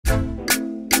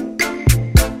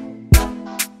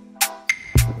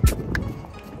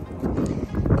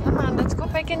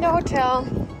in the hotel.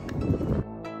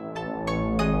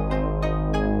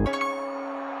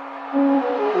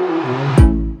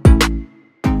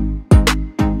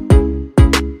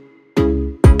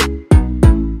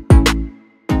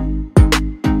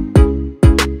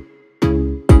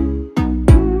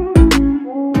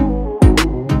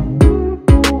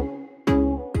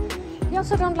 I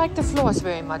also don't like the floors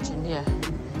very much in here.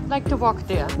 I like to walk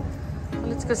there.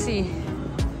 Let's go see.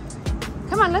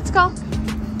 Come on, let's go.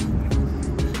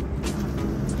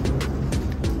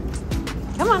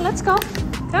 Come on, let's go.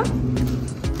 Come.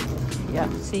 Yeah,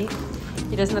 see?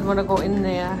 He does not want to go in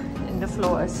there in the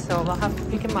floors, so we'll have to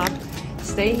pick him up.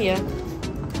 Stay here.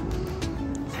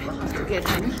 We'll have to get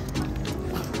him.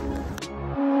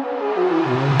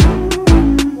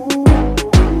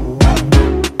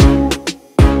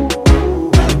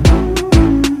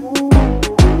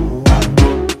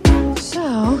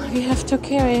 So we have to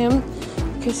carry him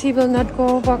because he will not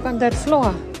go walk on that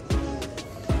floor.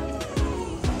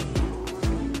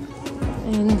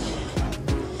 And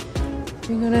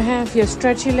we're gonna have your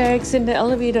stretchy legs in the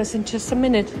elevators in just a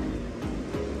minute,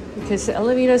 because the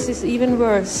elevators is even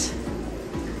worse.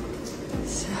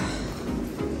 So,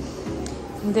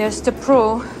 and there's the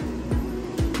pro.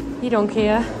 He don't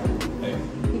care.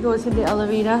 He goes in the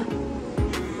elevator.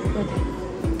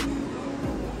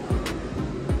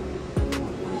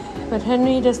 But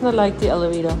Henry does not like the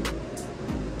elevator.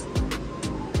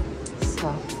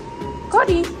 So,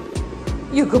 Cody,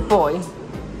 you good boy.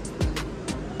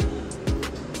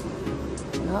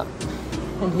 Yeah.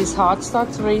 And his heart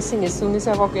starts racing as soon as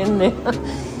I walk in there.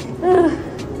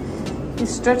 He's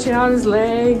stretching out his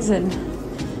legs and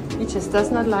he just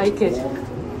does not like it.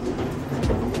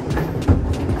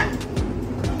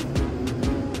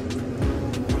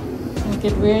 I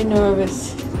get very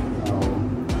nervous. I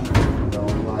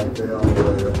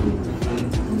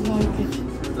like it.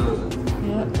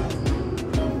 Yeah.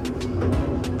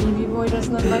 Baby boy does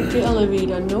not like the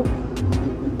elevator, nope.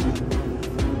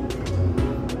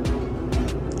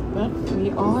 But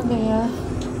we are there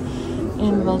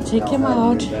and we'll take him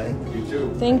out.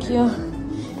 Thank you.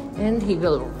 And he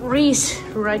will race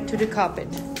right to the carpet.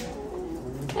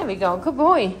 There we go, good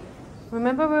boy.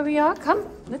 Remember where we are? Come,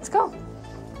 let's go.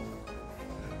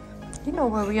 You know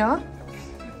where we are.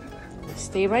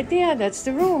 Stay right there, that's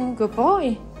the room. Good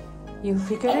boy. You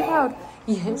figured it out.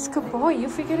 Yes, good boy, you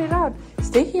figured it out.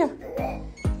 Stay here.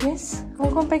 Yes, I'm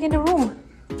going back in the room.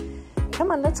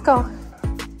 Come on, let's go.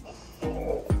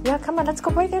 Yeah, come on, let's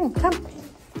go back in. Come.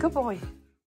 Good boy.